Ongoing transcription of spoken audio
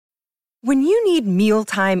When you need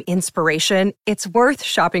mealtime inspiration, it's worth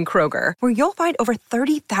shopping Kroger, where you'll find over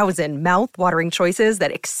 30,000 mouth-watering choices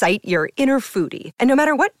that excite your inner foodie. And no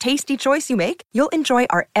matter what tasty choice you make, you'll enjoy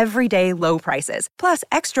our everyday low prices, plus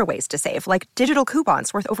extra ways to save, like digital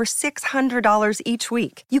coupons worth over $600 each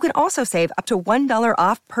week. You can also save up to $1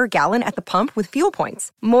 off per gallon at the pump with fuel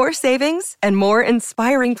points. More savings and more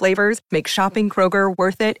inspiring flavors make shopping Kroger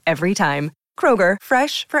worth it every time. Kroger,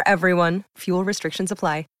 fresh for everyone. Fuel restrictions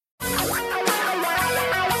apply.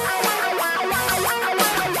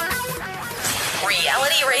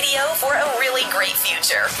 Reality radio for a really great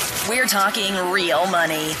future. We're talking real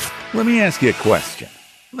money. Let me ask you a question.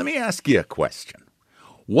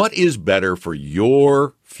 What is better for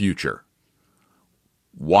your future?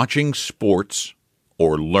 Watching sports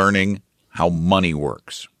or learning how money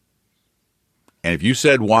works? And if you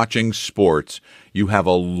said watching sports, you have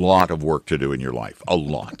a lot of work to do in your life. A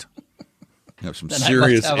lot. You have some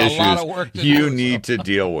serious issues you need to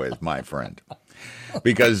deal with, my friend.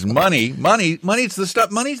 Because money's the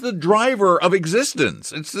stuff. Money's the driver of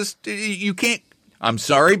existence. It's this. You can't. I'm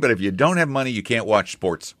sorry, but if you don't have money, you can't watch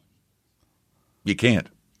sports. You can't.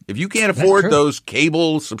 If you can't afford those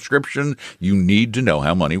cable subscriptions, you need to know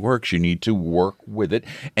how money works. You need to work with it,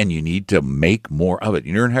 and you need to make more of it.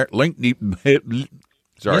 Sorry,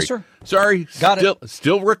 yes, sir. Sorry. Got it.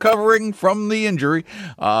 Still recovering from the injury.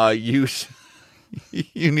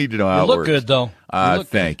 You need to know how it works. You look good, though.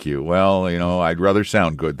 Thank you. Well, I'd rather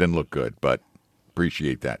sound good than look good, but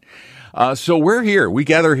appreciate that. So we're here. We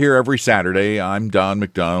gather here every Saturday. I'm Don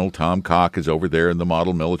McDonald. Tom Cock is over there in the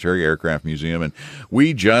Model Military Aircraft Museum, and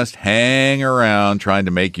we just hang around trying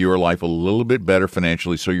to make your life a little bit better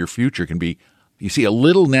financially so your future can be, you see, a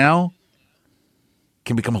little now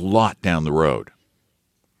can become a lot down the road.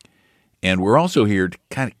 And we're also here to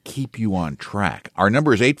kind of keep you on track. Our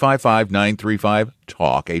number is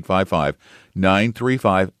 855-935-TALK,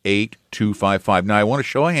 855-935-8255. Now, I want to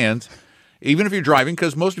show of hands, even if you're driving,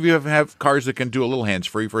 because most of you have cars that can do a little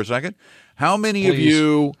hands-free for a second. How many of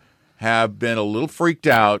you have been a little freaked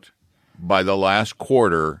out by the last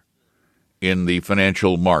quarter in the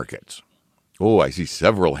financial markets? Oh, I see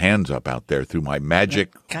several hands up out there through my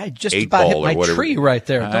magic guy just 8 about ball hit my tree right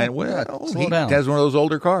there. Slow down. He has one of those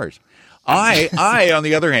older cars. I, on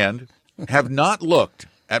the other hand, have not looked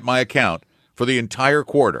at my account for the entire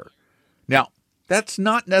quarter. Now, that's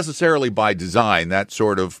not necessarily by design. That's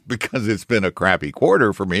sort of because it's been a crappy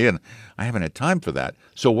quarter for me, and I haven't had time for that.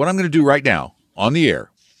 So what I'm going to do right now, on the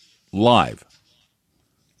air, live,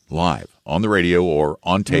 on the radio or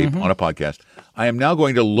on tape, on a podcast, I am now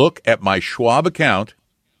going to look at my Schwab account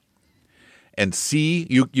and see,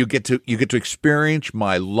 you get to experience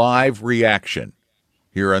my live reaction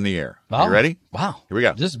here on the air. Wow. You ready? Wow. Here we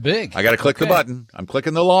go. This is big. I got to click the button. I'm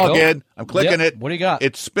clicking the login. I'm clicking it. What do you got?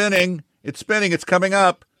 It's spinning. It's coming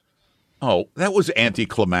up. Oh, that was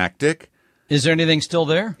anticlimactic. Is there anything still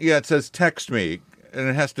there? Yeah, it says text me, and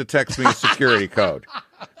it has to text me a security code.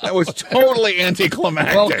 That was totally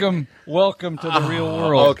anticlimactic. Welcome to the real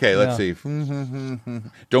world. Okay, let's see.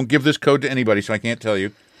 Don't give this code to anybody, so I can't tell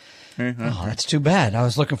you. Oh, that's too bad. I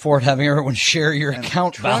was looking forward to having everyone share your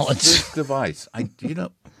account balance. This device. I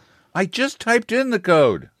just typed in the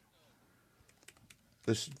code.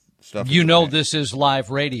 This stuff. This is live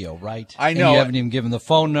radio, right? I know. And you haven't even given the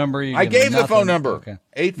phone number. I gave the phone number. Okay.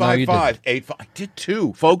 855. I did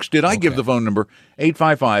too. Folks, did I give the phone number?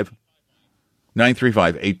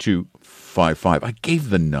 855-935-8255. I gave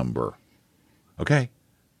the number. Okay,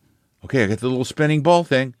 I got the little spinning ball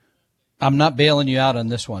thing. I'm not bailing you out on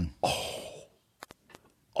this one.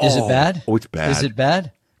 Is it bad? Oh, it's bad. Is it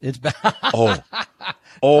bad? It's bad. Oh.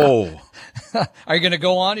 Are you going to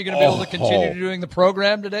go on? Are you going to be able to continue doing the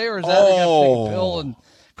program today, or is that going to take a pill and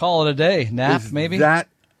call it a day? Nap, maybe? Is that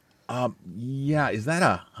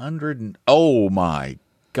 100? Oh, my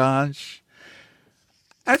gosh.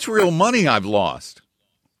 That's real money I've lost.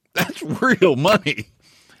 That's real money.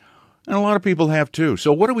 And a lot of people have, too.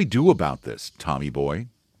 So what do we do about this, Tommy boy?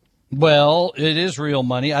 Well, it is real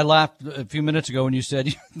money. I laughed a few minutes ago when you said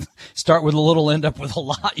you start with a little, end up with a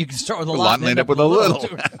lot. You can start with a lot and end up with a little.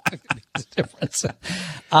 It's difference.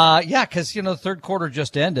 Because, the third quarter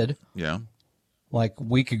just ended. Yeah. Like a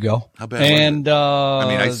week ago. How bad was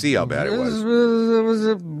it? I see how bad it was.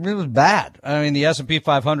 It was bad. I mean, the S&P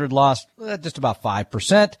 500 lost just about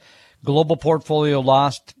 5%. Global portfolio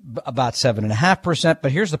lost about 7.5%.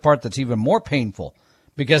 But here's the part that's even more painful.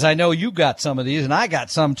 Because I know you got some of these, and I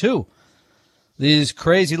got some too. These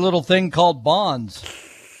crazy little thing called bonds.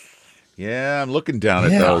 Yeah, I'm looking down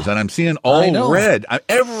at those, and I'm seeing all red.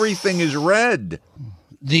 Everything is red.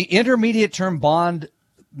 The intermediate term bond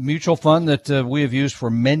mutual fund that we have used for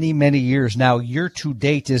many, many years now. Year to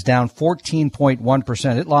date is down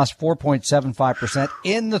 14.1%. It lost 4.75%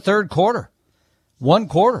 in the third quarter. 1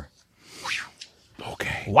 quarter.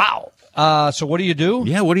 Okay. Wow. So what do you do?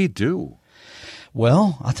 Yeah, what do you do?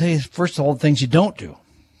 Well, I'll tell you, first of all, the things you don't do.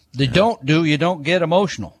 You don't get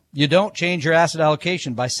emotional. You don't change your asset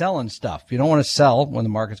allocation by selling stuff. You don't want to sell when the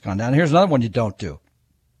market's gone down. Here's another one you don't do.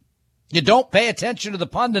 You don't pay attention to the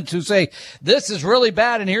pundits who say, this is really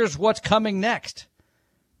bad and here's what's coming next.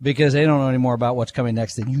 Because they don't know any more about what's coming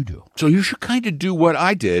next than you do. So you should kind of do what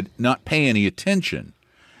I did, not pay any attention.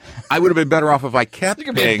 I would have been better off if I kept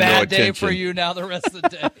paying no attention. It's going to be a bad day for you now the rest of the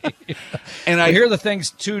day. And I hear the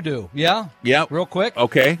things to do. Yeah? Yeah. Real quick.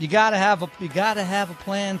 Okay. You got to have a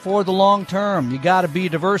plan for the long term. You got to be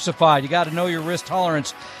diversified. You got to know your risk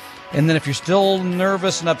tolerance. And then if you're still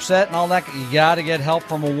nervous and upset and all that, you got to get help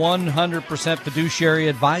from a 100% fiduciary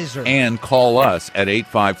advisor. And call us at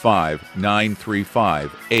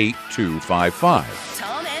 855-935-8255.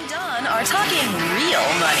 Tom and Don are talking real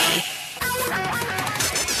money.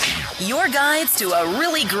 Your guides to a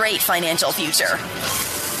really great financial future.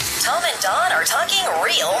 Tom and Don are talking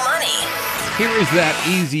real money. Here is that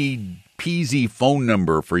easy peasy phone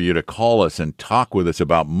number for you to call us and talk with us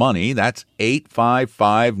about money. That's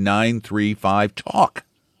 855-935-TALK.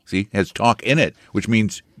 See, it has talk in it, which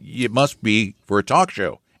means it must be for a talk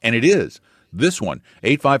show. And it is. This one,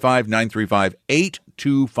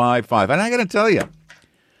 855-935-8255. And I got to tell you,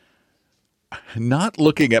 not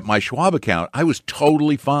looking at my Schwab account, I was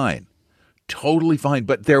totally fine. Totally fine.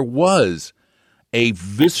 But there was a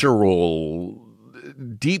visceral,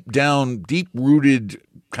 deep-rooted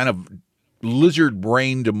kind of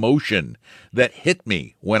lizard-brained emotion that hit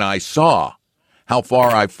me when I saw how far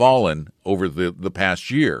I've fallen over the past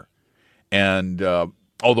year. And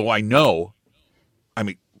although I know, I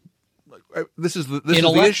mean, this is the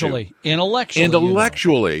issue.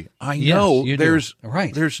 Intellectually, I know there's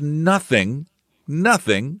nothing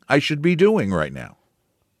I should be doing right now.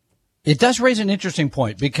 It does raise an interesting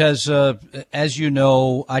point because, as you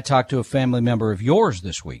know, I talked to a family member of yours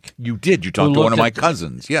this week. You did. You talked to one of my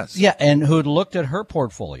cousins, yes. Yeah, and who had looked at her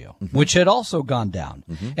portfolio, which had also gone down.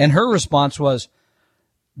 And her response was,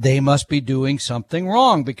 they must be doing something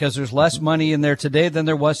wrong because there's less money in there today than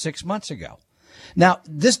there was 6 months ago. Now,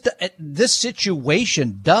 this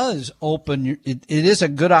situation does open, it is a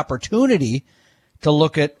good opportunity to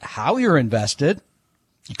look at how you're invested.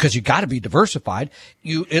 Because you got to be diversified.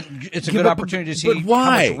 It's a good opportunity to see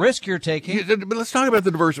how much risk you're taking. But let's talk about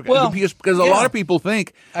the diversification. Because a lot of people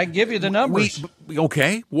think. I can give you the numbers.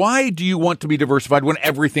 Okay. Why do you want to be diversified when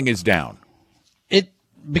everything is down?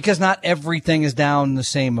 Because not everything is down the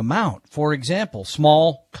same amount. For example,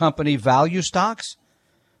 small company value stocks,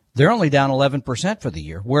 they're only down 11% for the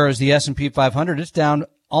year. Whereas the S&P 500, it's down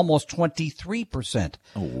almost 23%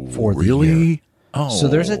 for the year. Oh. So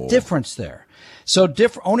there's a difference there. So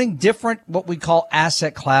owning different, what we call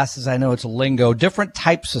asset classes, I know it's a lingo, different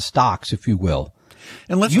types of stocks, if you will.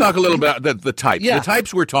 And let's talk a little about the types. Yeah. The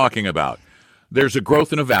types we're talking about. There's a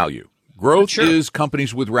growth and a value. Growth is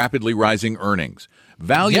companies with rapidly rising earnings.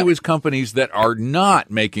 Value is companies that are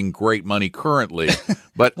not making great money currently,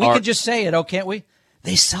 but we could just say it, can't we?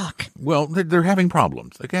 They suck. Well, they're having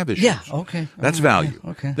problems. They have issues. Yeah, okay. That's value.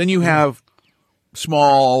 Okay. Then you have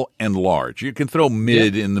small and large. You can throw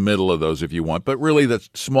mid in the middle of those if you want, but really that's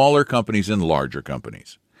smaller companies and larger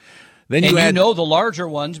companies. Then you know the larger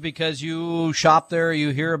ones because you shop there, you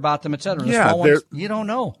hear about them, et cetera. The small ones, you don't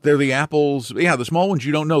know. They're the apples. Yeah, the small ones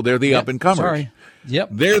you don't know. They're the up-and-comers. Sorry. Yep.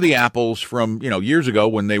 They're the apples from, years ago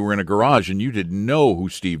when they were in a garage and you didn't know who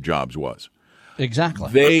Steve Jobs was. Exactly.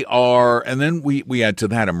 They are, and then we add to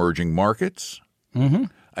that emerging markets and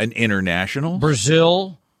international.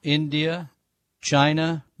 Brazil, India,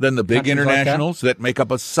 China. Then the big internationals that make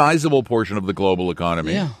up a sizable portion of the global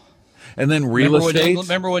economy. Yeah. And then real estate.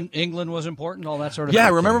 Remember when England was important, all that sort of thing? Yeah,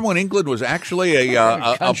 remember when England was actually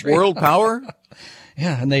a world power?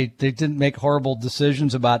 Yeah, and they didn't make horrible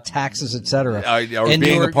decisions about taxes, et cetera. Or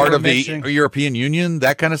being a part of the European Union,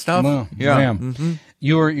 that kind of stuff? Well, yeah. Mm-hmm.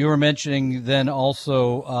 You were mentioning then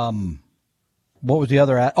also, what was the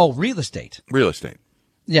other? Real estate. Real estate.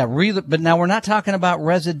 Yeah, but now we're not talking about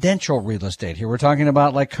residential real estate here. We're talking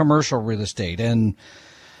about like commercial real estate and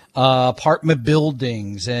apartment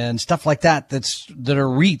buildings and stuff like that. That are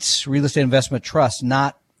REITs, real estate investment trusts,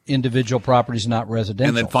 not individual properties, not residential.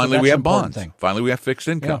 And then finally we have bonds. Finally we have fixed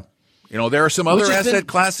income. Yeah. There are some other asset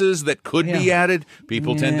classes that could be added.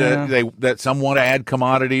 People tend that some want to add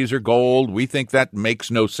commodities or gold. We think that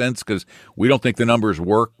makes no sense because we don't think the numbers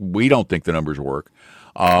work. We don't think the numbers work.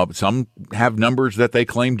 Some have numbers that they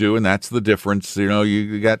claim to, and that's the difference. You know,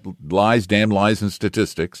 you got lies, damn lies, and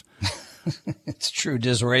statistics. It's true,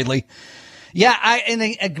 Disraeli. Yeah,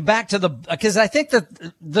 and back to because I think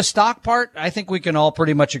that the stock part, I think we can all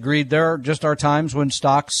pretty much agree there just are times when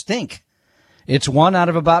stocks stink. It's 1 out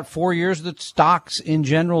of about 4 years that stocks in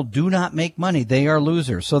general do not make money. They are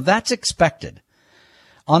losers. So that's expected.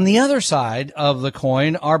 On the other side of the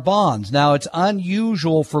coin are bonds. Now, it's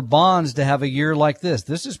unusual for bonds to have a year like this.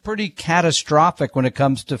 This is pretty catastrophic when it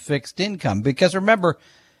comes to fixed income because remember,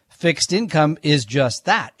 fixed income is just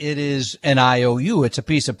that. It is an IOU. It's a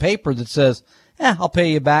piece of paper that says, I'll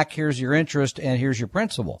pay you back. Here's your interest and here's your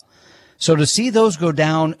principal. So to see those go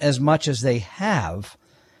down as much as they have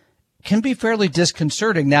can be fairly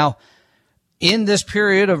disconcerting. Now, in this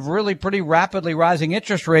period of really pretty rapidly rising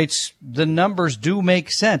interest rates, the numbers do make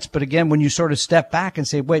sense. But again, when you sort of step back and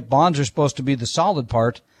say, wait, bonds are supposed to be the solid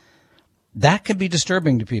part, that can be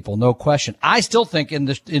disturbing to people, no question. I still think in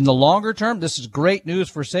the longer term, this is great news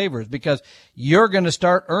for savers because you're going to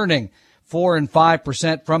start earning 4 and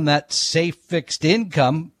 5% from that safe fixed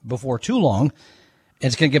income before too long.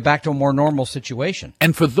 It's going to get back to a more normal situation.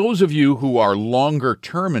 And for those of you who are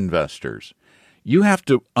longer-term investors, you have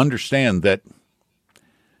to understand that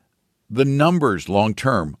the numbers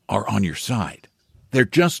long-term are on your side. They're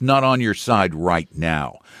just not on your side right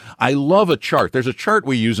now. I love a chart. There's a chart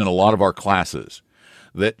we use in a lot of our classes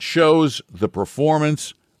that shows the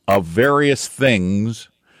performance of various things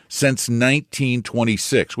since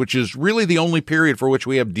 1926, which is really the only period for which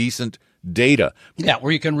we have decent data. Yeah,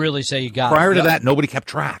 where you can really say you got Prior it. to that, nobody kept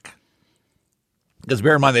track. Because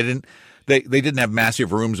bear in mind, they didn't have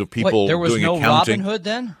massive rooms of people there was doing no accounting. Robin Hood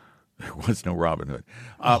then? There was no Robin Hood.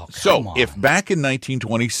 Come on. If back in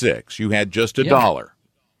 1926 you had just a dollar,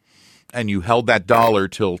 and you held that dollar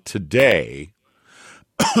till today,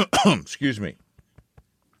 excuse me,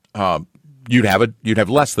 you'd have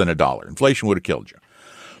less than a dollar. Inflation would have killed you.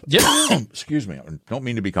 Yep. Excuse me, I don't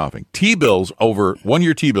mean to be coughing. T-bills over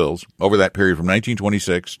 1-year T-bills over that period from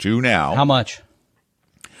 1926 to now. How much?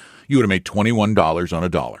 You would have made $21 on a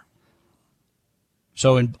dollar.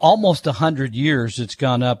 So in almost 100 years, it's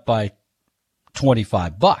gone up by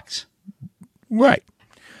 $25. Right.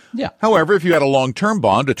 Yeah. However, if you had a long-term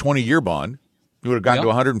bond, a 20-year bond, you would have gotten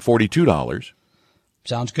to $142.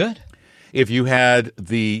 Sounds good. If you had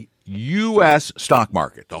the U.S. stock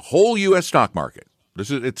market, the whole U.S. stock market,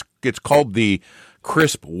 it's called the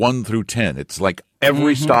CRSP 1 through 10. It's like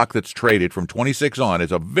every stock that's traded from 26 on.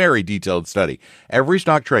 It's a very detailed study. Every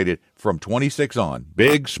stock traded from 26 on,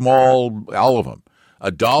 big, small, all of them. A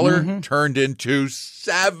dollar turned into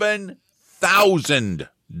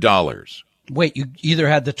 $7,000. Wait, you either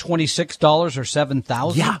had the $26 or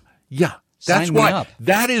 $7,000? Yeah. That's Sign me why. up.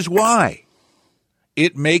 That is why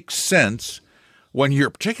it makes sense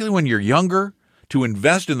particularly when you're younger, to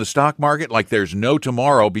invest in the stock market like there's no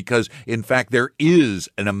tomorrow, because in fact there has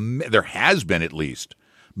been at least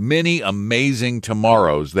many amazing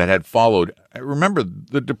tomorrows that had followed. Remember,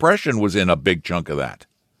 the Depression was in a big chunk of that.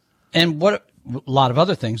 And a lot of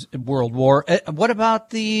other things, World War. What about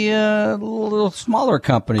the little smaller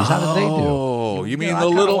companies? How did they do? Oh, you mean the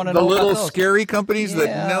little scary companies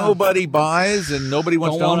that nobody buys and nobody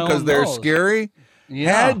wants to own because they're scary?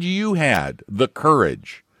 Yeah. Had you had the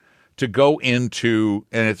courage to go into,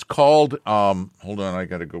 and it's called, hold on, I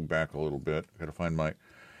got to go back a little bit. I got to find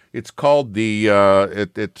it's called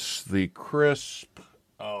it's the CRSP.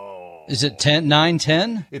 Oh. Is it 9,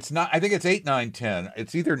 10? It's not, I think it's 8, 9, 10.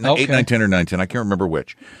 It's either 8, 9, 10 or 9, 10. I can't remember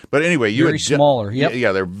which. But anyway, very smaller. Yep.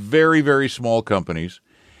 Yeah, they're very, very small companies.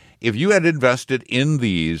 If you had invested in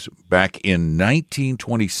these back in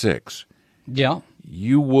 1926,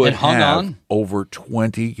 you would have over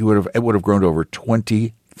 20, it would have grown to over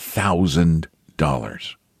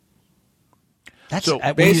 $20,000. That's, so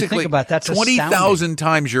when basically, you think about that, that's 20,000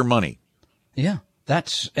 times your money. Yeah.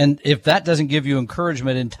 And if that doesn't give you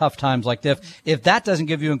encouragement in tough times like this, if that doesn't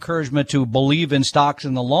give you encouragement to believe in stocks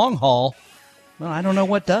in the long haul, well, I don't know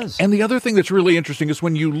what does. And the other thing that's really interesting is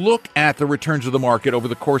when you look at the returns of the market over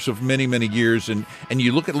the course of many, many years, and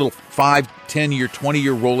you look at little 5, 10-year,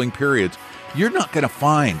 20-year rolling periods, you're not going to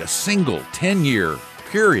find a single 10-year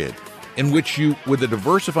period in which you, with a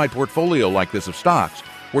diversified portfolio like this of stocks,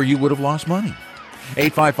 where you would have lost money.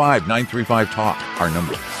 855-935-TALK, our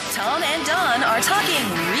number. Tom and Don are talking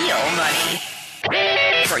real money.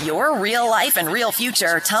 For your real life and real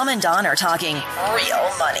future, Tom and Don are talking real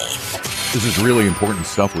money. This is really important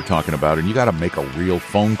stuff we're talking about, and you got to make a real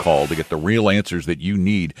phone call to get the real answers that you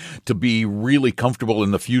need to be really comfortable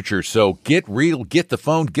in the future. So get real, get the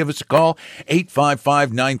phone, give us a call,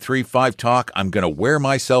 855-935-TALK. I'm going to wear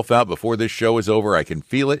myself out before this show is over. I can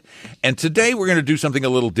feel it. And today we're going to do something a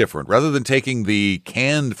little different. Rather than taking the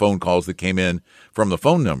canned phone calls that came in from the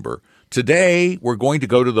phone number, today we're going to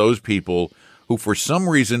go to those people who for some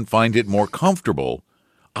reason find it more comfortable.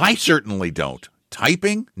 I certainly don't.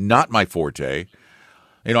 Typing, not my forte.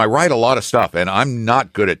 You know, I write a lot of stuff, and I'm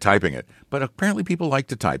not good at typing it. But apparently people like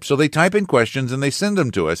to type. So they type in questions, and they send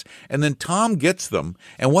them to us. And then Tom gets them.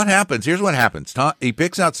 And what happens? Here's what happens. Tom, he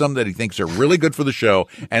picks out some that he thinks are really good for the show,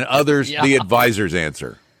 and others the advisors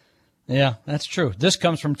answer. Yeah, that's true. This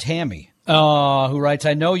comes from Tammy, who writes,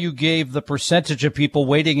 I know you gave the percentage of people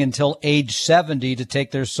waiting until age 70 to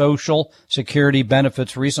take their Social Security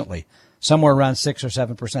benefits recently. Somewhere around 6 or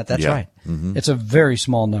 7%. That's right. Mm-hmm. It's a very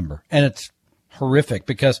small number, and it's horrific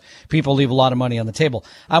because people leave a lot of money on the table.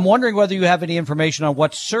 I'm wondering whether you have any information on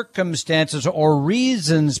what circumstances or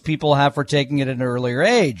reasons people have for taking it at an earlier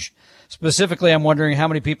age. Specifically, I'm wondering how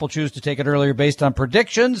many people choose to take it earlier based on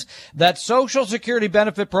predictions that Social Security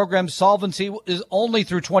benefit program solvency is only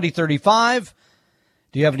through 2035.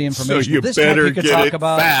 Do you have any information? So you this better you could get talk it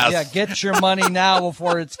about, fast. Yeah, get your money now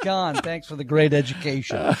before it's gone. Thanks for the great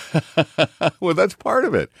education. Well, that's part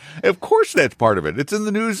of it. Of course that's part of it. It's in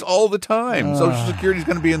the news all the time. Social Security is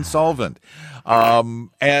going to be insolvent.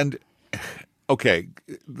 And, okay,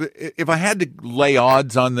 if I had to lay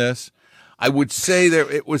odds on this, I would say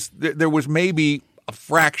there was maybe a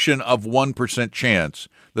fraction of 1% chance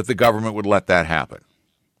that the government would let that happen.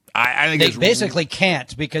 I think they basically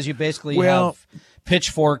can't because you basically have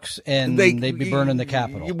pitchforks and they'd be burning the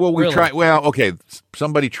Capitol. Well, we tried. Well, okay,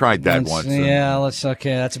 somebody tried that once. Yeah,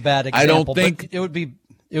 that's a bad example. I don't think it would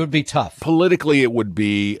be tough. Politically, it would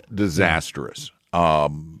be disastrous.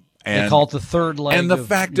 And they call it the third leg. And the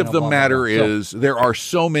fact of the matter is, there are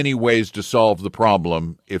so many ways to solve the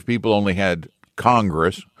problem if people only had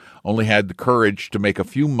Congress, only had the courage to make a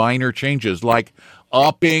few minor changes, like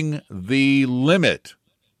upping the limit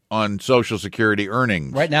on Social Security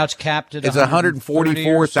earnings. Right now it's capped at it's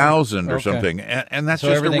 144,000 or something, and that's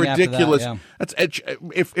just a ridiculous. That's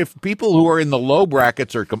if people who are in the low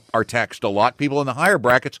brackets are taxed a lot, people in the higher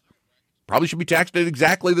brackets probably should be taxed at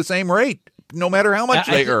exactly the same rate, no matter how much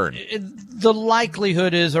they earn. The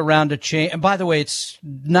likelihood is around a change. And by the way, it's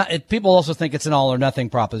not. People also think it's an all or nothing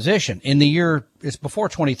proposition. In the year, it's before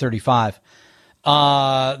 2035.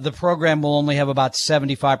 The program will only have about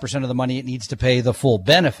 75% of the money it needs to pay the full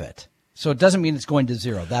benefit. So it doesn't mean it's going to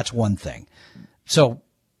zero. That's one thing. So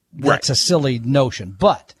that's a silly notion.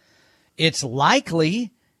 But it's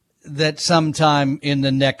likely that sometime in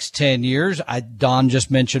the next 10 years, Don just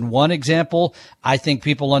mentioned one example. I think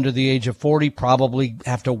people under the age of 40 probably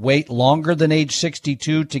have to wait longer than age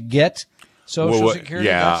 62 to get Social Security.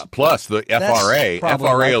 Yeah, plus the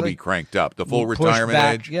FRA will be cranked up. The full retirement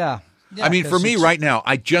age. Yeah, I mean, for me right now,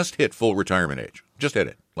 I just hit full retirement age. Just hit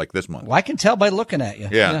it, like this month. Well, I can tell by looking at you.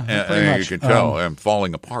 Yeah, and you can tell I'm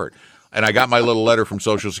falling apart. And I got my little letter from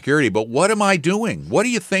Social Security, but what am I doing? What do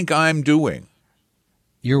you think I'm doing?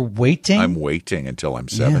 You're waiting? I'm waiting until I'm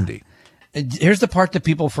 70. Yeah. Here's the part that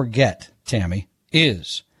people forget, Tammy,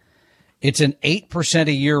 is it's an 8%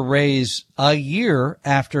 a year raise a year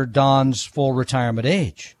after Don's full retirement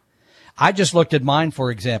age. I just looked at mine,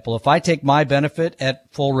 for example. If I take my benefit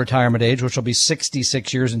at full retirement age, which will be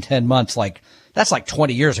 66 years and 10 months, that's like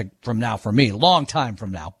 20 years from now for me, long time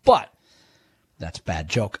from now. But that's a bad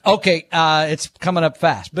joke. Okay, it's coming up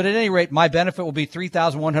fast. But at any rate, my benefit will be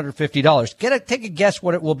 $3,150. Take a guess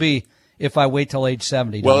what it will be if I wait till age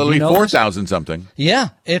 70. Well, it'll be 4,000 something. Yeah,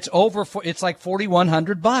 it's like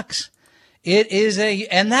 $4,100. It is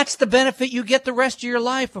and that's the benefit you get the rest of your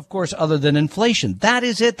life, of course, other than inflation. That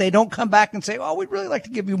is it. They don't come back and say, oh, we'd really like to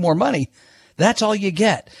give you more money. That's all you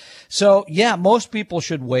get. So, yeah, most people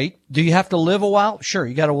should wait. Do you have to live a while? Sure.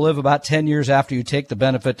 You got to live about 10 years after you take the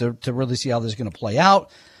benefit to really see how this is going to play out.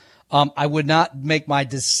 I would not make my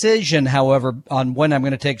decision, however, on when I'm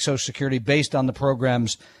going to take Social Security based on the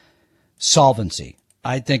program's solvency.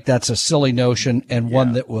 I think that's a silly notion and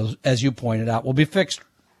one that will, as you pointed out, will be fixed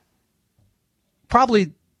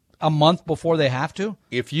probably a month before they have to.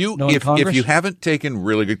 If you haven't taken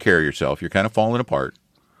really good care of yourself, you're kind of falling apart.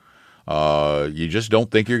 You just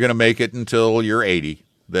don't think you're going to make it until you're 80.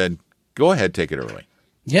 Then go ahead, take it early.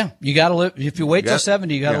 Yeah, you got to live. If you wait till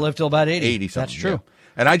 70, you got to live till about 80. 80 something. That's true. Yeah.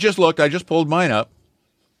 And I just looked. I just pulled mine up.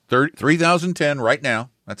 3,010 right now.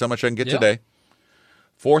 That's how much I can get today.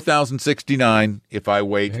 $4,069 if I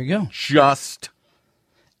wait There you go. just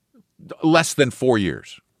less than 4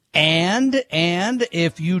 years. And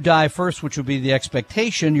if you die first, which would be the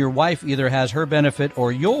expectation, your wife either has her benefit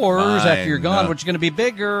or yours after you're gone, which is going to be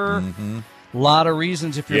bigger. A lot of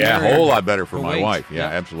reasons if you're married. A whole lot better for my wait. wife. Yeah,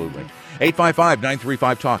 absolutely.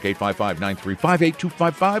 855-935-TALK,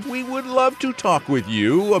 855-935-8255. We would love to talk with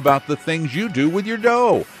you about the things you do with your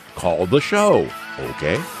dough. Call the show,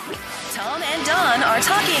 okay? Tom and Don are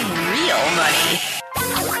talking real money.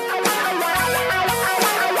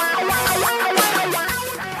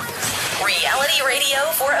 Reality radio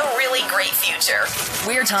for a really great future.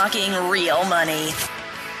 We're talking real money.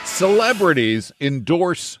 Celebrities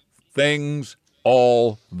endorse things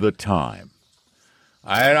all the time.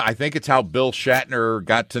 I think it's how Bill Shatner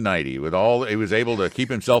got to 90. He was able to keep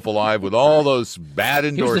himself alive with all those bad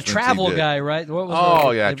endorsements. He was the travel guy, right? What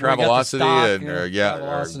was Travelocity or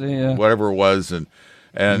whatever it was,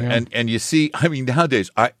 and you see, I mean, nowadays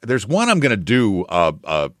there's one I'm going to do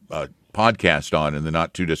a podcast on in the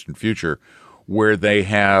not too distant future, where they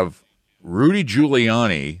have Rudy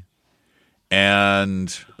Giuliani and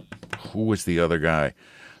who was the other guy?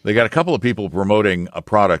 They got a couple of people promoting a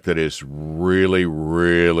product that is really,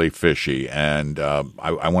 really fishy, and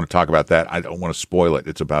I want to talk about that. I don't want to spoil it.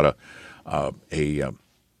 It's about a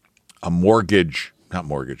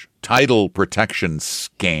title protection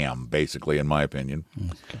scam, basically, in my opinion. Oh,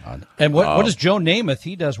 God. And what is Joe Namath?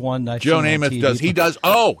 He does one. Joe Namath does. He does.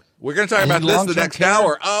 Oh, we're going to talk about this the next care?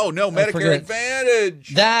 hour. Oh, no, Medicare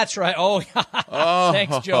Advantage. That's right. Oh,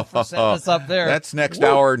 thanks, Joe, for setting us up there. That's next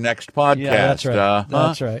hour, next podcast. Yeah, that's right.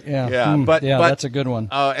 That's right. Yeah. But that's a good one.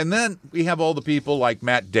 And then we have all the people like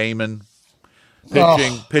Matt Damon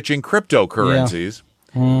pitching cryptocurrencies.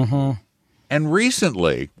 Yeah. Mm-hmm. And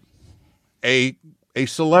recently, a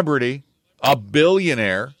celebrity, a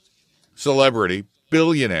billionaire celebrity,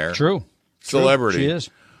 True. celebrity. True. She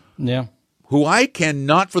is. Yeah. Who I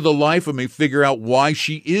cannot for the life of me figure out why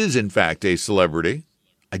she is, in fact, a celebrity.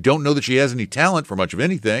 I don't know that she has any talent for much of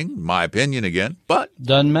anything, my opinion again, but...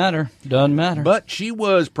 Doesn't matter. But she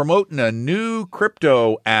was promoting a new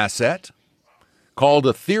crypto asset called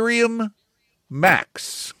Ethereum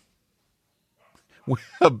Max.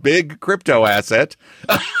 A big crypto asset.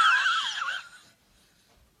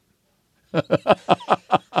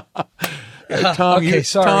 Tom, okay,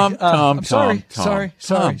 sorry. Tom, sorry.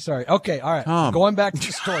 Tom. Okay, all right. Tom. Going back to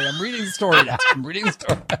the story. I'm reading the story now. I'm reading the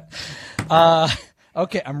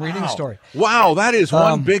story. Wow, that is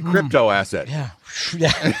one big crypto asset. Yeah.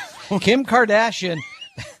 Kim Kardashian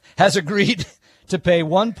has agreed to pay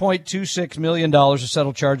 $1.26 million to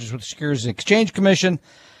settle charges with the Securities and Exchange Commission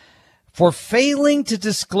for failing to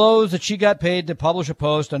disclose that she got paid to publish a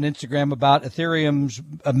post on Instagram about Ethereum's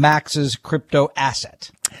Max's crypto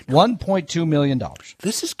asset. $1.2 million.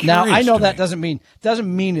 This is curious. Now, I know that doesn't mean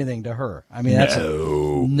anything to her. I mean, that's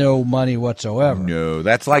no money whatsoever. No,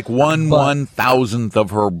 that's like 1/1000th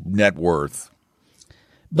of her net worth.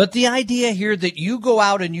 But the idea here that you go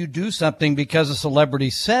out and you do something because a celebrity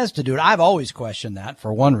says to do it, I've always questioned that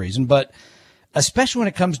for one reason, but especially when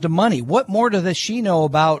it comes to money, what more does she know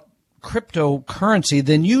about cryptocurrency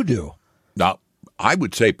than you do? Now, I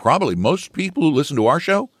would say probably most people who listen to our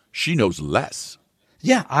show, she knows less.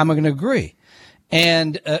 Yeah, I'm going to agree.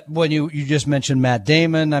 And when you just mentioned Matt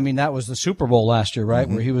Damon, I mean, that was the Super Bowl last year, right,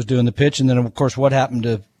 where he was doing the pitch. And then, of course, what happened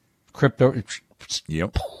to crypto?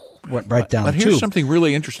 Yep. Went right down. But here's something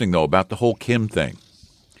really interesting, though, about the whole Kim thing.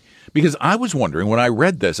 Because I was wondering when I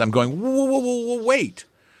read this, I'm going, whoa, wait.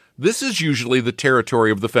 This is usually the territory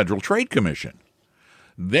of the Federal Trade Commission.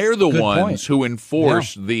 They're the ones who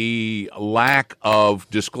enforce the lack of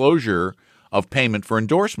disclosure of payment for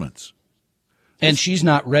endorsements. And she's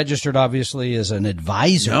not registered, obviously, as an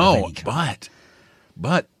advisor. No, but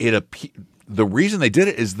the reason they did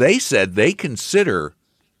it is they said they consider,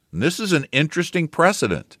 and this is an interesting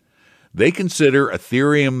precedent, they consider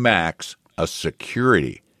Ethereum Max a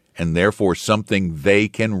security and therefore something they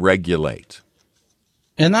can regulate.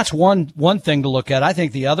 And that's one thing to look at. I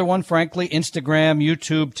think the other one, frankly, Instagram,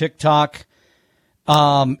 YouTube, TikTok.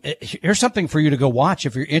 Here's something for you to go watch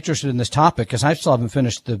if you're interested in this topic, because I still haven't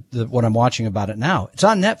finished what I'm watching about it now. It's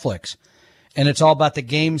on Netflix, and it's all about the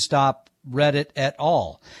GameStop Reddit et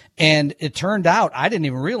al. And it turned out, I didn't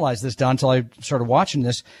even realize this, Don, until I started watching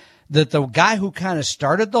this, that the guy who kind of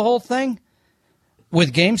started the whole thing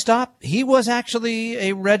with GameStop, he was actually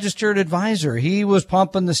a registered advisor. He was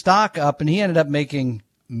pumping the stock up, and he ended up making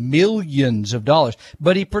millions of dollars.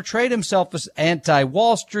 But he portrayed himself as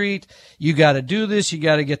anti-Wall Street. You got to do this. You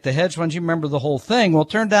got to get the hedge funds. You remember the whole thing. Well, it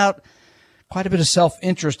turned out quite a bit of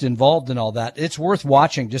self-interest involved in all that. It's worth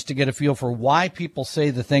watching just to get a feel for why people say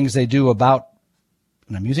the things they do about,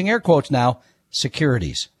 and I'm using air quotes now,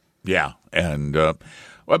 securities. Yeah, and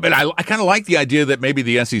but I kind of like the idea that maybe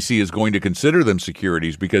the SEC is going to consider them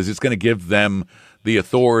securities because it's going to give them the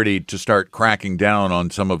authority to start cracking down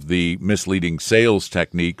on some of the misleading sales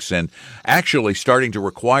techniques and actually starting to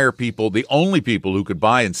require people, the only people who could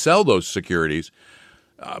buy and sell those securities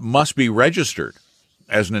must be registered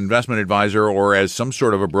as an investment advisor or as some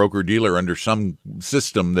sort of a broker-dealer under some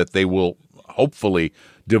system that they will hopefully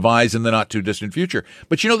devise in the not-too-distant future.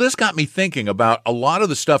 But, this got me thinking about a lot of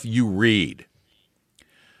the stuff you read,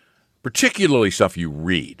 particularly stuff you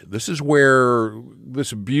read. This is where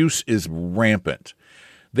this abuse is rampant.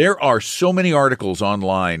 There are so many articles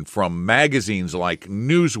online from magazines like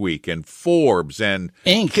Newsweek and Forbes and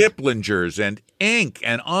Kiplinger's and Inc.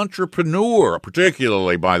 and Entrepreneur,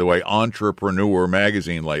 particularly, by the way, Entrepreneur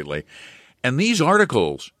magazine lately. And these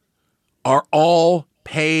articles are all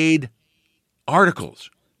paid articles.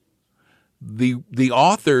 The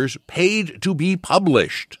authors paid to be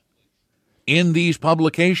published in these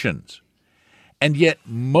publications. And yet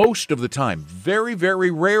most of the time, very, very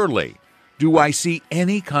rarely, do I see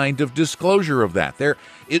any kind of disclosure of that.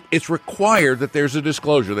 It's required that there's a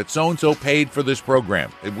disclosure that so-and-so paid for this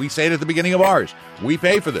program. We say it at the beginning of ours. We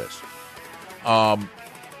pay for this.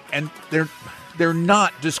 And they're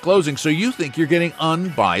not disclosing, so you think you're getting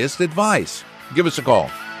unbiased advice. Give us a call.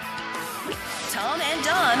 Tom and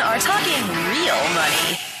Don are talking real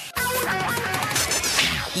money.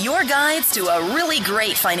 Your guides to a really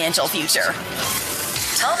great financial future.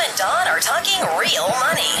 Tom and Don are talking real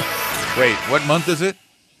money. Wait, what month is it?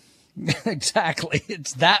 Exactly.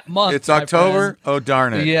 It's that month. It's October? Oh,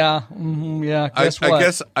 darn it. Yeah. Yeah. Guess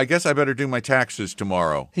what? I guess I better do my taxes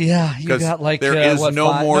tomorrow. Yeah. You got like, there is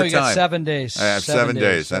no more time. You got 7 days. I have 7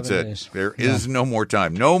 days. That's it. There is no more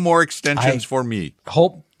time. No more extensions for me.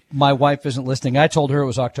 Hope my wife isn't listening. I told her it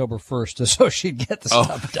was October 1st so she'd get the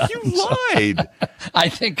stuff done. You lied. I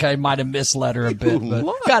think I might have misled her a bit, but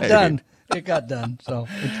got done. It got done, so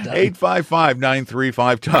it's done.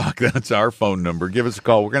 855-935-TALK. That's our phone number. Give us a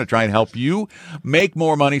call. We're going to try and help you make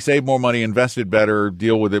more money, save more money, invest it better,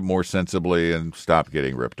 deal with it more sensibly, and stop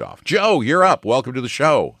getting ripped off. Joe, you're up. Welcome to the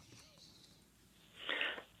show.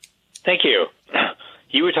 Thank you.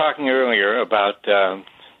 You were talking earlier about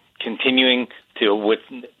continuing to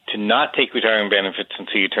not take retirement benefits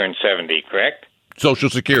until you turn 70, correct? Social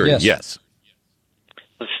Security, yes.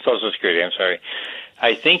 Social Security, I'm sorry.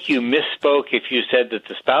 I think you misspoke if you said that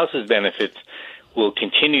the spouse's benefits will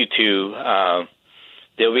continue to,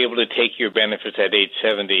 they'll be able to take your benefits at age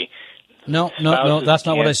 70. No, that's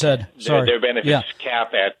not what I said. Sorry. Their benefits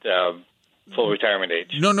cap at full retirement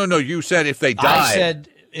age. No. You said if they die. I said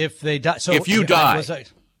if they die. So if you die.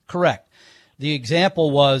 Correct. The example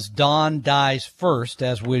was Don dies first,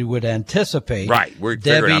 as we would anticipate. Right. We're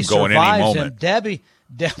figuring I'm going any moment. Debbie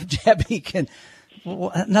can...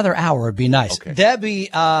 Well, another hour would be nice. Okay. Debbie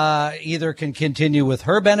either can continue with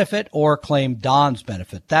her benefit or claim Don's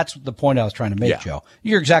benefit. That's the point I was trying to make, Joe.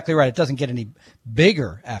 You're exactly right. It doesn't get any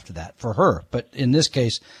bigger after that for her. But in this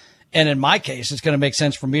case, and in my case, it's going to make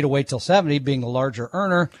sense for me to wait till 70, being the larger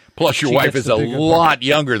earner. Plus, your wife is a lot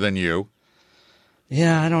younger than you.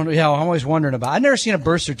 Yeah, I don't know. Yeah, I'm always wondering about. I've never seen a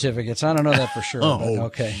birth certificate, so I don't know that for sure.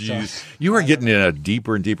 Okay, so. You are getting in a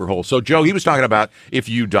deeper and deeper hole. So, Joe, he was talking about if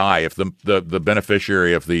you die, if the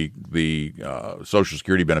beneficiary of the Social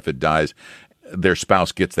Security benefit dies, their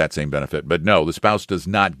spouse gets that same benefit. But no, the spouse does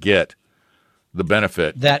not get the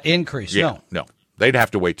benefit. That increase. Yeah, no, they'd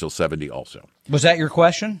have to wait till 70. Also, was that your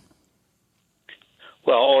question?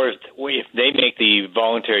 Well, or if they make the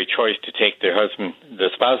voluntary choice to take the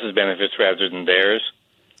spouse's benefits rather than theirs,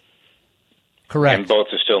 correct, and both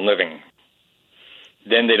are still living,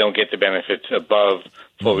 then they don't get the benefits above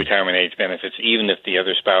full retirement age benefits, even if the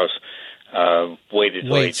other spouse waited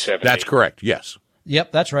till age 70. That's correct, yes.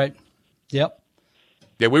 Yep, that's right. Yep.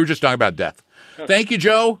 Yeah, we were just talking about death. Okay. Thank you,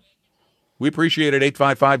 Joe. We appreciate it.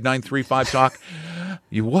 855-935-TALK.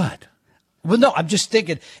 You what? Well, no, I'm just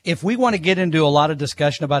thinking if we want to get into a lot of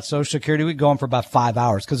discussion about Social Security, we go on for about 5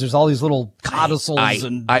 hours because there's all these little codicils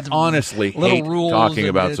I honestly hate talking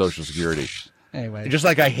about Social Security. Anyway, just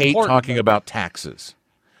like I hate talking about taxes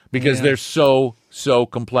because they're so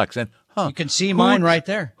complex. And you can see mine right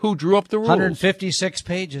there. Who drew up the rules? 156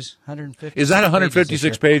 pages. 150. Is that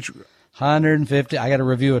 156 page? 150. I got to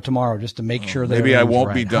review it tomorrow just to make sure that maybe I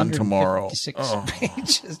won't be done tomorrow. 156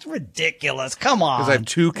 pages. Ridiculous. Come on. Because I have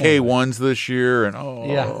 2 K1s this year, and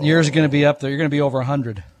yeah, yours is going to be up there. You're going to be over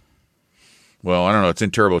 100. Well, I don't know. It's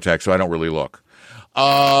in TurboTax, so I don't really look.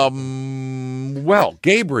 Well,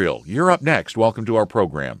 Gabriel, you're up next. Welcome to our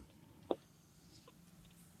program.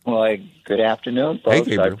 Well, good afternoon, folks.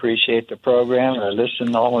 Hey, I appreciate the program. I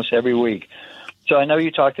listen almost every week. So I know you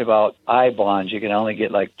talked about I-bonds. You can only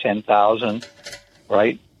get like 10,000,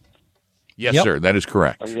 right? Yes, sir. That is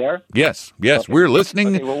correct. Are you there? Yes. Okay. We're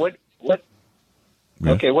listening. Okay, well,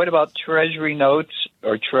 what about Treasury notes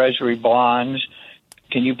or Treasury bonds?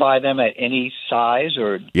 Can you buy them at any size,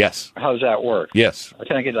 or yes? How does that work? Yes.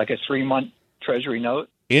 Can I get like a 3-month Treasury note?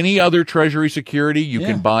 Any other Treasury security you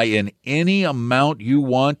can buy in any amount you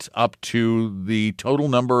want, up to the total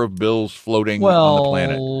number of bills floating on the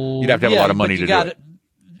planet. You'd have to have a lot of money to do it.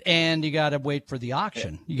 And you got to wait for the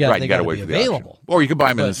auction. You got to wait for the auction. Or you can buy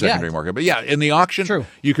them in the secondary market. But in the auction,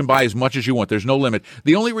 you can buy as much as you want. There's no limit.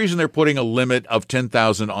 The only reason they're putting a limit of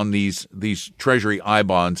 10,000 on these Treasury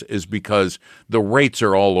I-bonds is because the rates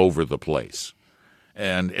are all over the place.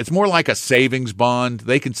 And it's more like a savings bond.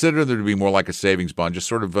 They consider them to be more like a savings bond, just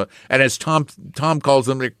sort of, and as Tom calls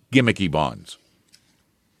them, they're gimmicky bonds.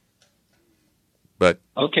 But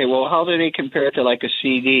okay, well, how do they compare to like a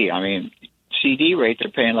CD? I mean, CD rate, they're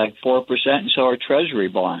paying like 4%, and so are Treasury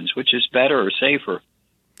bonds. Which is better or safer?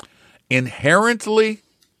 Inherently,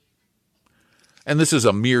 and this is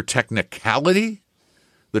a mere technicality,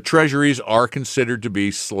 the Treasuries are considered to be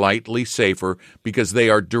slightly safer because they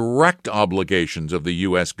are direct obligations of the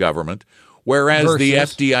U.S. government, whereas the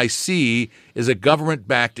FDIC is a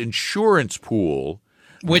government-backed insurance pool.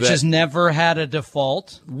 Which has never had a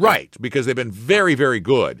default. Right, because they've been very, very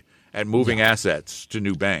good at moving assets to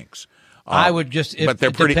new banks. I would just,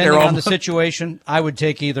 depending on the situation, I would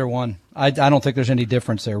take either one. I don't think there's any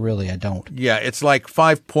difference there, really. I don't. Yeah, it's like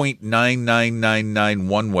 5.9999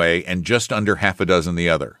 one way and just under half a dozen the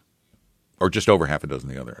other, or just over half a dozen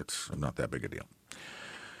the other. It's not that big a deal.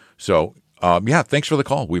 So, thanks for the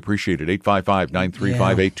call. We appreciate it.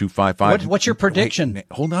 855-935-8255. What's your prediction? Hey,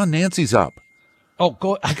 hold on, Nancy's up. Oh,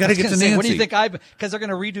 go! I got to get to Nancy. What do you think? Because they're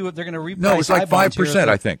going to redo it. They're going to reprice. No, it's like 5%.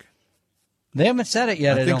 I think. They haven't said it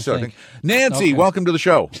yet. I don't think. Nancy, welcome to the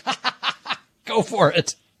show. Go for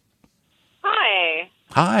it. Hi.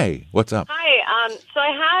 Hi. What's up? Hi. So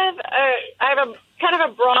I have a kind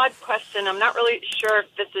of a broad question. I'm not really sure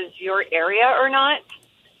if this is your area or not.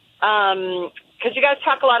 Because you guys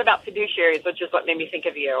talk a lot about fiduciaries, which is what made me think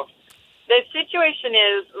of you. The situation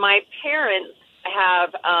is my parents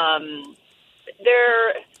have, they're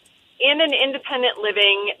in an independent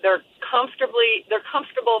living. They're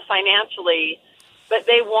comfortable financially, but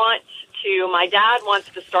my dad wants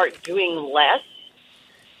to start doing less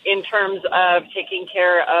in terms of taking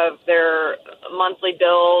care of their monthly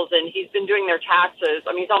bills, and he's been doing their taxes.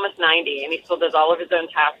 I mean, he's almost 90, and he still does all of his own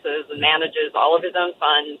taxes and manages all of his own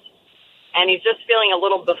funds, and he's just feeling a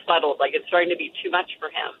little befuddled, like it's starting to be too much for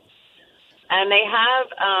him. And they have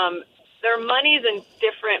their money's in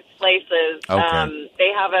different places. Okay.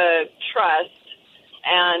 They have a trust,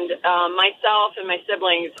 and myself and my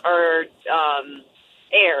siblings are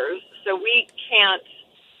heirs, so we can't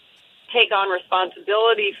take on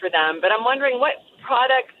responsibility for them. But I'm wondering, what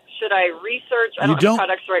products should I research? I don't know if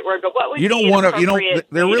product's the right word, but what would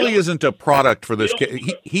there really isn't a product for this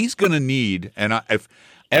kid. He's going to need, and if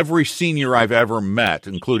every senior I've ever met,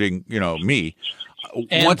 including me,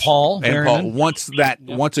 Paul,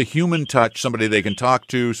 once a human touch, somebody they can talk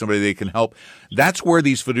to, somebody they can help, that's where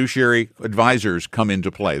these fiduciary advisors come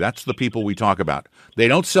into play. That's the people we talk about. They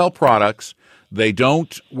don't sell products. They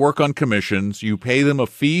don't work on commissions. You pay them a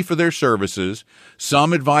fee for their services.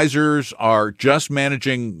 Some advisors are just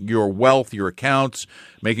managing your wealth, your accounts,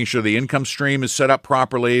 making sure the income stream is set up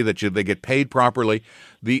properly, that they get paid properly.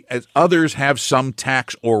 Others have some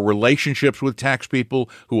tax or relationships with tax people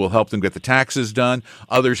who will help them get the taxes done.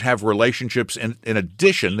 Others have relationships in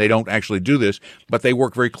addition. They don't actually do this, but they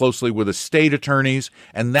work very closely with estate attorneys,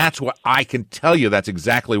 and that's what I can tell you. That's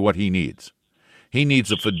exactly what he needs. He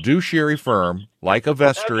needs a fiduciary firm like a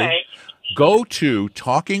Vestry. Okay. Go to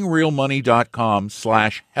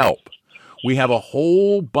talkingrealmoney.com/help. We have a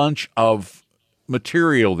whole bunch of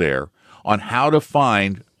material there on how to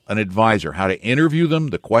find an advisor, how to interview them,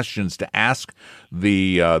 the questions to ask,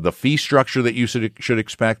 the fee structure that you should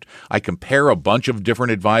expect. I compare a bunch of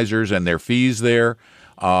different advisors and their fees there.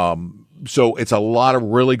 So it's a lot of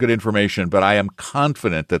really good information, but I am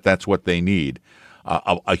confident that that's what they need.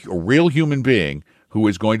 A real human being who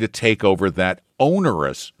is going to take over that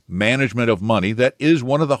onerous management of money that is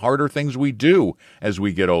one of the harder things we do as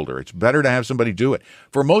we get older. It's better to have somebody do it.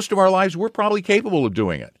 For most of our lives, we're probably capable of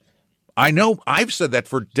doing it. I know I've said that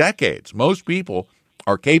for decades. Most people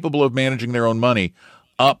are capable of managing their own money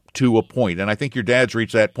up to a point, and I think your dad's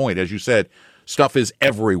reached that point. As you said, Stuff is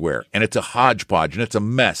everywhere, and it's a hodgepodge, and it's a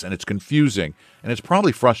mess, and it's confusing, and it's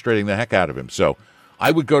probably frustrating the heck out of him. So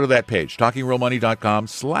I would go to that page,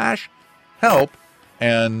 talkingrealmoney.com/help,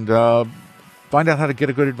 and find out how to get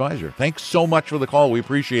a good advisor. Thanks so much for the call. We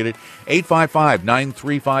appreciate it.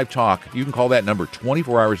 855-935-TALK. You can call that number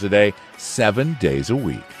 24 hours a day, 7 days a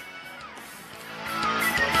week.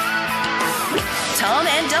 Tom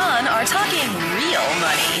and Don are talking real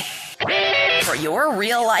money. For your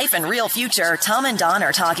real life and real future, Tom and Don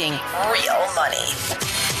are talking real money.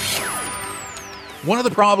 One of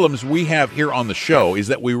the problems we have here on the show is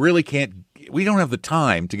that we don't have the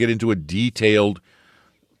time to get into a detailed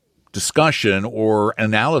discussion or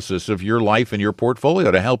analysis of your life and your portfolio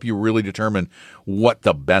to help you really determine what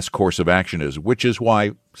the best course of action is, which is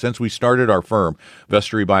why, since we started our firm,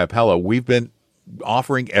 Vestory by Appella, we've been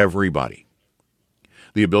offering everybody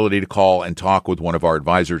the ability to call and talk with one of our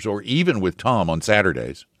advisors, or even with Tom on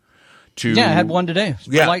Saturdays. I had one today.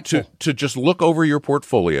 To just look over your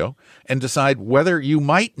portfolio and decide whether you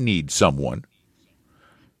might need someone.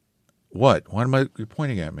 What? Why am I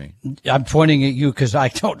pointing at me? I'm pointing at you because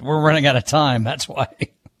we're running out of time. That's why.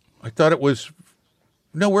 I thought it was.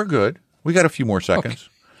 No, we're good. We got a few more seconds.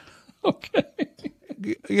 Okay.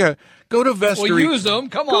 Yeah. Go to Vestory. We'll use them.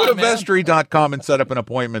 Go to Vestory.com and set up an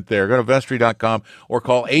appointment there. Go to Vestory.com or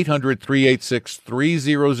call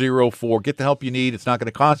 800-386-3004. Get the help you need. It's not going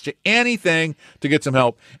to cost you anything to get some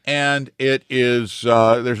help. And it is,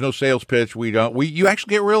 there's no sales pitch. You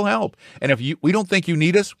actually get real help. And if we don't think you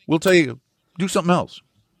need us, we'll tell you, do something else.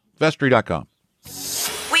 Vestory.com.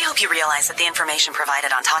 We hope you realize that the information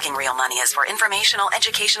provided on Talking Real Money is for informational,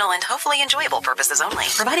 educational, and hopefully enjoyable purposes only.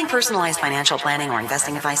 Providing personalized financial planning or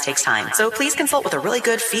investing advice takes time, so please consult with a really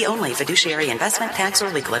good fee-only fiduciary investment, tax, or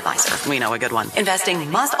legal advisor. We know a good one. Investing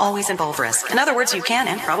must always involve risk. In other words, you can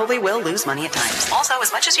and probably will lose money at times. Also,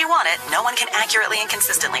 as much as you want it, no one can accurately and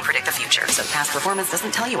consistently predict the future, so past performance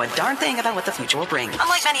doesn't tell you a darn thing about what the future will bring.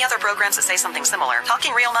 Unlike many other programs that say something similar,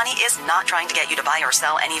 Talking Real Money is not trying to get you to buy or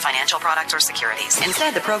sell any financial products or securities.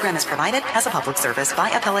 Instead, the program is provided as a public service by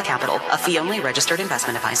Appella Capital, a fee-only registered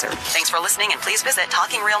investment advisor. Thanks for listening, and please visit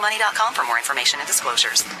TalkingRealMoney.com for more information and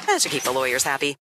disclosures. To keep the lawyers happy.